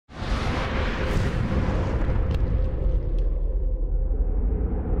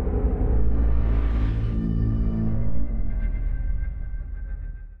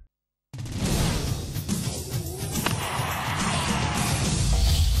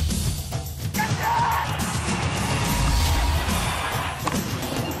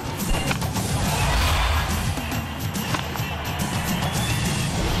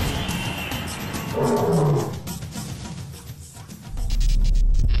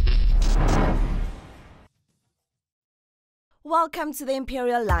Welcome to the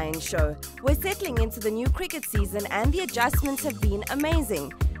Imperial Lion Show. We're settling into the new cricket season and the adjustments have been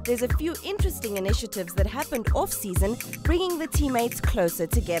amazing. There's a few interesting initiatives that happened off-season, bringing the teammates closer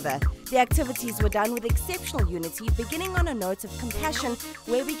together. The activities were done with exceptional unity, beginning on a note of compassion,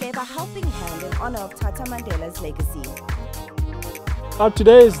 where we gave a helping hand in honor of Tata Mandela's legacy.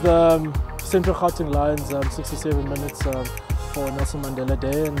 Today is the Central GAUTENG Lions 67 minutes for Nelson Mandela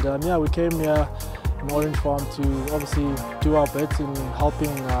Day, and we came here in Orange Farm to obviously do our bit in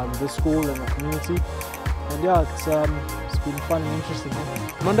helping the school and the community. And it's been fun and interesting.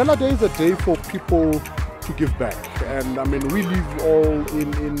 Mandela Day is a day for people to give back, and I mean we live all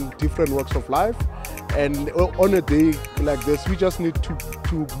in different walks of life, and on a day like this we just need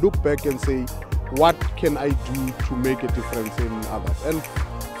to look back and say, what can I do to make a difference in others? And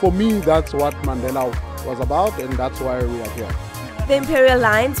for me, that's what Mandela was about, and that's why we are here. The Imperial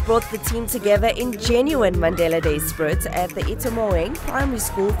Lions brought the team together in genuine Mandela Day spirit at the Itamoeng Primary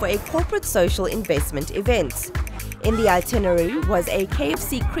School for a corporate social investment event. In the itinerary was a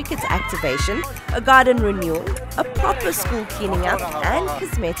KFC cricket activation, a garden renewal, a proper school cleaning up and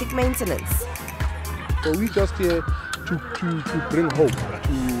cosmetic maintenance. So we're just here to bring hope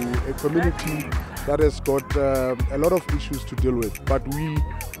to a community that has got a lot of issues to deal with. But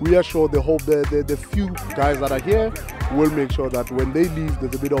we are sure the few guys that are here will make sure that when they leave,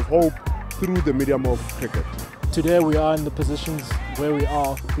 there's a bit of hope through the medium of cricket. Today we are in the positions where we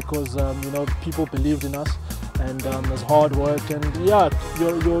are because people believed in us, and there's hard work, and your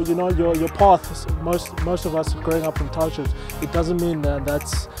path. Most of us growing up in townships, it doesn't mean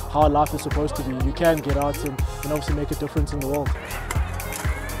that's how life is supposed to be. You can get out and obviously make a difference in the world.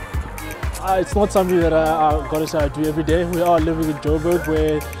 It's not something that I got to say I do every day. We are living in Joburg,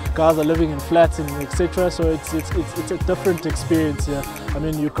 where guys are living in flats and etc. So it's a different experience here. I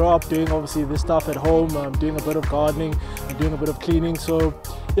mean, you grow up doing obviously this stuff at home, doing a bit of gardening and doing a bit of cleaning. So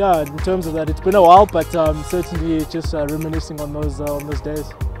yeah, in terms of that, it's been a while, but certainly just reminiscing on those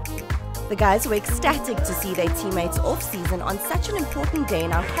days. The guys were ecstatic to see their teammates off-season on such an important day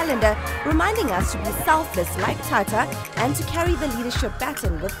in our calendar, reminding us to be selfless like Tata and to carry the leadership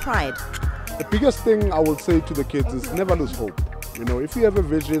baton with pride. The biggest thing I will say to the kids is never lose hope. You know, if you have a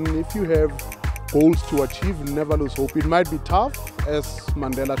vision, if you have goals to achieve, never lose hope. It might be tough, as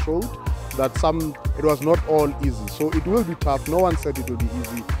Mandela showed, that it was not all easy. So it will be tough. No one said it will be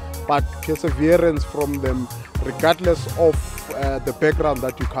easy, but perseverance from them, regardless of the background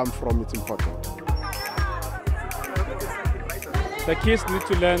that you come from, it's important. The kids need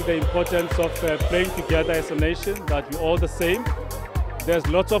to learn the importance of playing together as a nation, that we're all the same. There's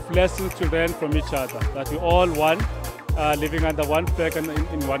lots of lessons to learn from each other, that we're all one, living under one flag and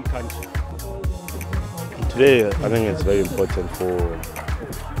in one country. Today, I think it's very important for,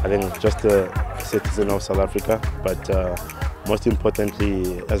 just a citizen of South Africa, but most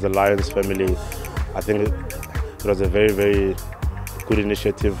importantly, as the Lions family, I think it was a very, very good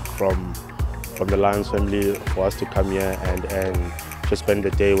initiative from the Lions family for us to come here and just spend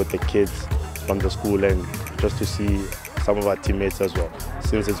the day with the kids from the school and just to see some of our teammates as well,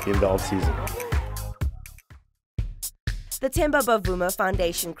 since it's been the off-season. The Themba Bavuma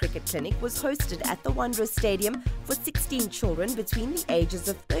Foundation Cricket Clinic was hosted at the Wanderers Stadium for 16 children between the ages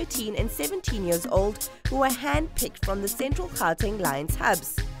of 13 and 17 years old who were hand-picked from the Central GAUTENG Lions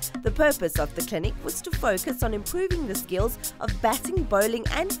hubs. The purpose of the clinic was to focus on improving the skills of batting, bowling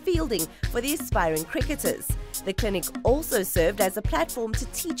and fielding for the aspiring cricketers. The clinic also served as a platform to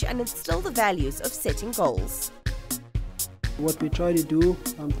teach and instill the values of setting goals. What we try to do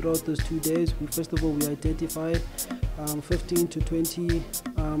throughout those 2 days, first of all, we identified 15 to 20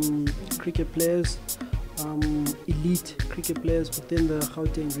 cricket players, elite cricket players within the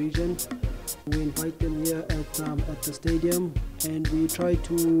Gauteng region. We invite them here at the stadium, and we try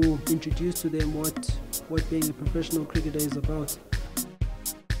to introduce to them what being a professional cricketer is about.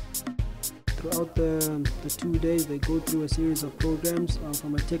 Throughout the 2 days, they go through a series of programs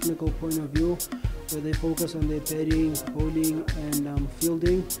from a technical point of view, where they focus on their batting, bowling and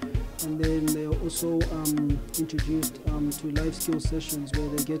fielding, and then they are also introduced to life skill sessions where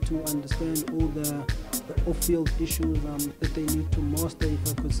they get to understand all the off-field issues that they need to master,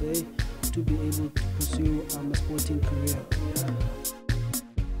 if I could say, to be able to pursue a sporting career.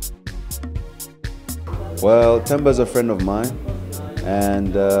 Well, Themba's a friend of mine,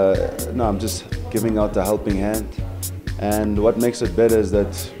 and I'm just giving out a helping hand. And what makes it better is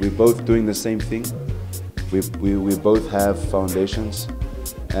that we're both doing the same thing. We both have foundations,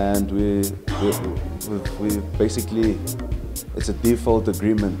 and we basically, it's a default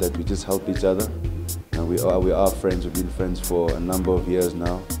agreement that we just help each other. And we are friends. We've been friends for a number of years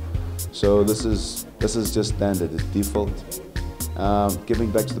now. So this is just standard. It's default.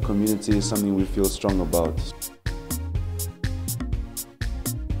 Giving back to the community is something we feel strong about.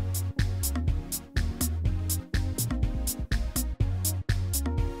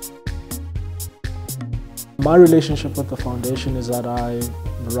 My relationship with the foundation is that I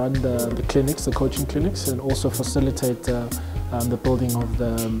run the clinics, the coaching clinics, and also facilitate the building of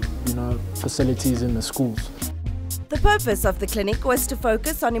the facilities in the schools. The purpose of the clinic was to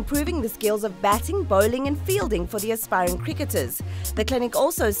focus on improving the skills of batting, bowling and fielding for the aspiring cricketers. The clinic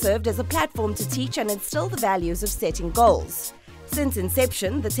also served as a platform to teach and instill the values of setting goals. Since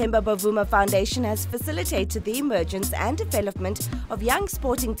inception, the Themba Bavuma Foundation has facilitated the emergence and development of young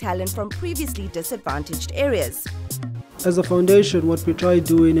sporting talent from previously disadvantaged areas. As a foundation, what we try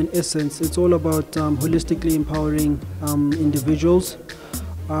doing in essence, it's all about holistically empowering individuals.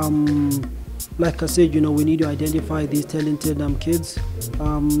 Like I said, we need to identify these talented kids,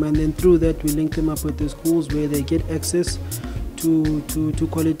 and then through that we link them up with the schools where they get access to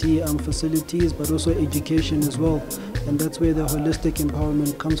quality facilities, but also education as well. And that's where the holistic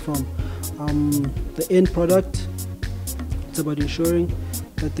empowerment comes from. The end product, it's about ensuring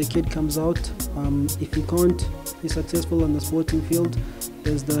that the kid comes out. If he can't be successful on the sporting field,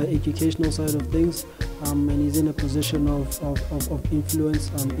 there's the educational side of things, and he's in a position of influence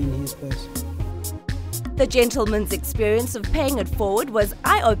in his space. The gentleman's experience of paying it forward was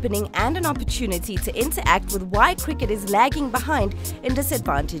eye-opening and an opportunity to interact with why cricket is lagging behind in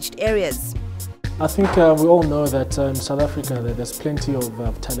disadvantaged areas. I think we all know that in South Africa there's plenty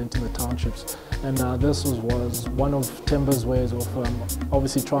of talent in the townships, and this was one of Themba's ways of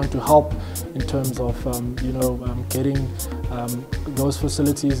obviously trying to help in terms of getting those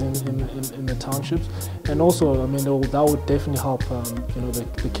facilities in the townships, and also that would definitely help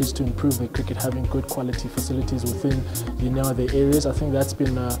the kids to improve their cricket, having good quality facilities within their areas. I think that's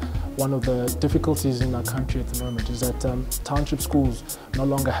been one of the difficulties in our country at the moment, is that township schools no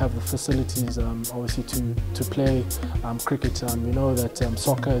longer have the facilities obviously to play cricket. We know that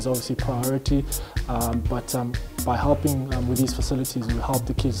soccer is obviously priority, but by helping with these facilities, we help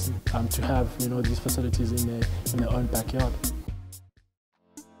the kids to have these facilities in their own backyard.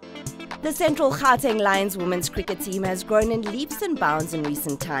 The Central Gauteng Lions women's cricket team has grown in leaps and bounds in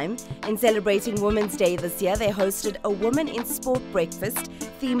recent time. In celebrating Women's Day this year, they hosted a Women in Sport breakfast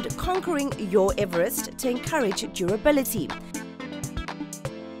themed Conquering Your Everest to encourage durability.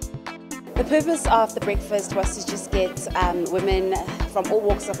 The purpose of the breakfast was to just get women from all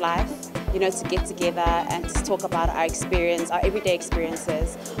walks of life, to get together and to talk about our experience, our everyday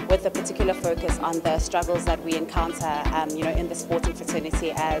experiences, with a particular focus on the struggles that we encounter, in the sporting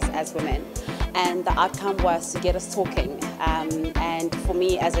fraternity as women. And the outcome was to get us talking, and for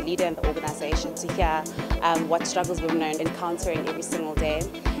me as a leader in the organisation, to hear what struggles women are encountering every single day,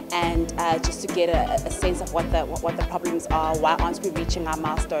 and just to get a sense of what the problems are, why aren't we reaching our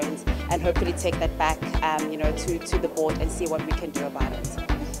milestones, and hopefully take that back, to the board and see what we can do about it.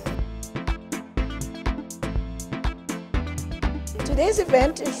 Today's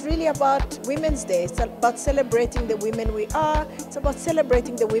event is really about Women's Day. It's about celebrating the women we are. It's about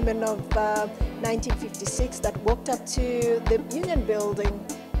celebrating the women of 1956 that walked up to the Union building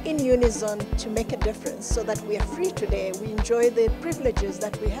in unison to make a difference, so that we are free today. We enjoy the privileges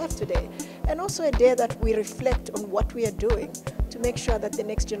that we have today, and also a day that we reflect on what we are doing to make sure that the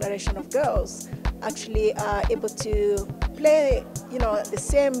next generation of girls actually are able to play, the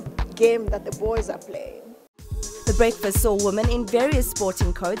same game that the boys are playing. The breakfast saw women in various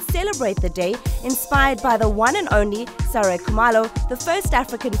sporting codes celebrate the day, inspired by the one and only Sarah Khumalo, the first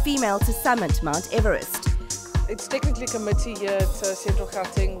African female to summit Mount Everest. It's technically a committee here at Central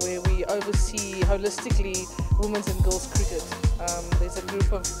Gauteng where we oversee holistically women's and girls cricket. There's a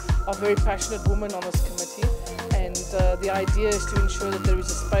group of very passionate women on this committee, and the idea is to ensure that there is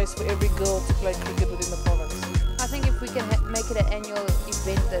a space for every girl to play cricket within the province. I think if we can make it an annual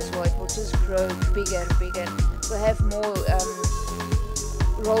event as well, it will just grow bigger and bigger. We'll have more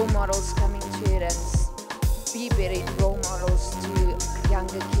role models coming to it, and be better role models to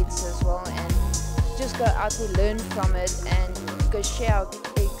younger kids as well, and just go out and learn from it and go share our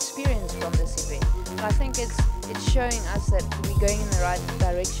experience from this event. I think it's showing us that we're going in the right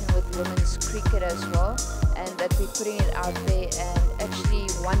direction with women's cricket as well, and that we're putting it out there and actually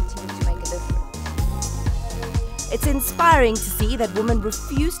wanting to make a difference. It's inspiring to see that women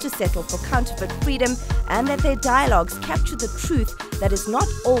refuse to settle for counterfeit freedom, and that their dialogues capture the truth that is not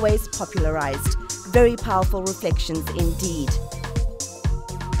always popularized. Very powerful reflections indeed.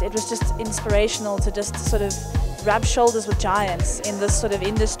 It was just inspirational to just sort of rub shoulders with giants in this sort of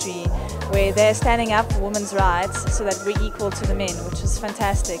industry where they're standing up for women's rights so that we're equal to the men, which is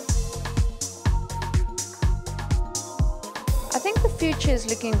fantastic. I think the future is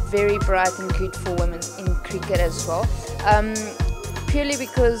looking very bright and good for women in cricket as well. Purely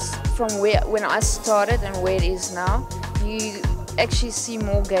because from when I started and where it is now, you actually see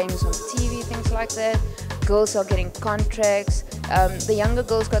more games on TV, things like that. Girls are getting contracts. The younger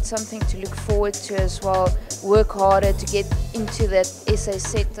girls got something to look forward to as well. Work harder to get into that SA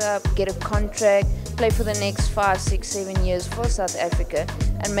setup, get a contract, play for the next 5, 6, 7 years for South Africa,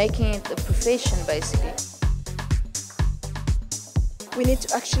 and making it a profession basically. We need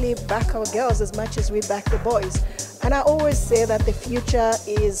to actually back our girls as much as we back the boys. And I always say that the future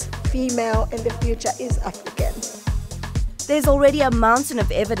is female and the future is African. There's already a mountain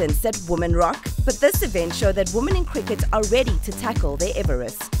of evidence that women rock, but this event showed that women in cricket are ready to tackle their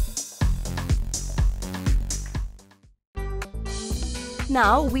Everest.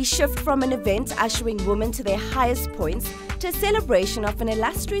 Now we shift from an event ushering women to their highest points to a celebration of an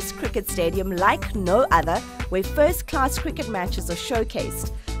illustrious cricket stadium like no other, where first-class cricket matches are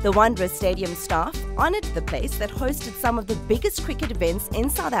showcased. The Wanderers Stadium staff honoured the place that hosted some of the biggest cricket events in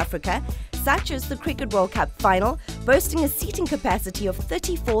South Africa, such as the Cricket World Cup final, boasting a seating capacity of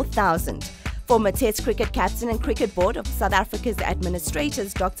 34,000. Former Test cricket captain and Cricket Board of South Africa's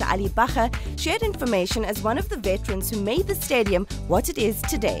administrators, Dr. Ali Bacher, shared information as one of the veterans who made the stadium what it is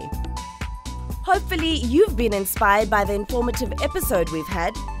today. Hopefully, you've been inspired by the informative episode we've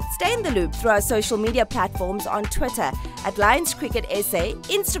had. Stay in the loop through our social media platforms on Twitter at Lions Cricket SA,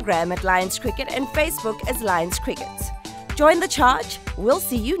 Instagram at Lions Cricket, and Facebook as Lions Cricket. Join the charge. We'll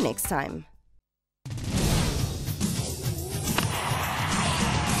see you next time.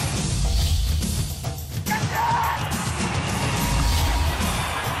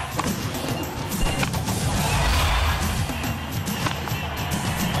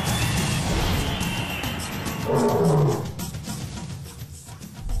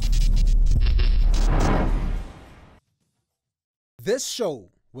 This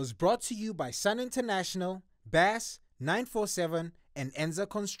show was brought to you by Sun International, Bass, 947, and Enza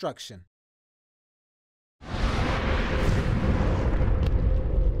Construction.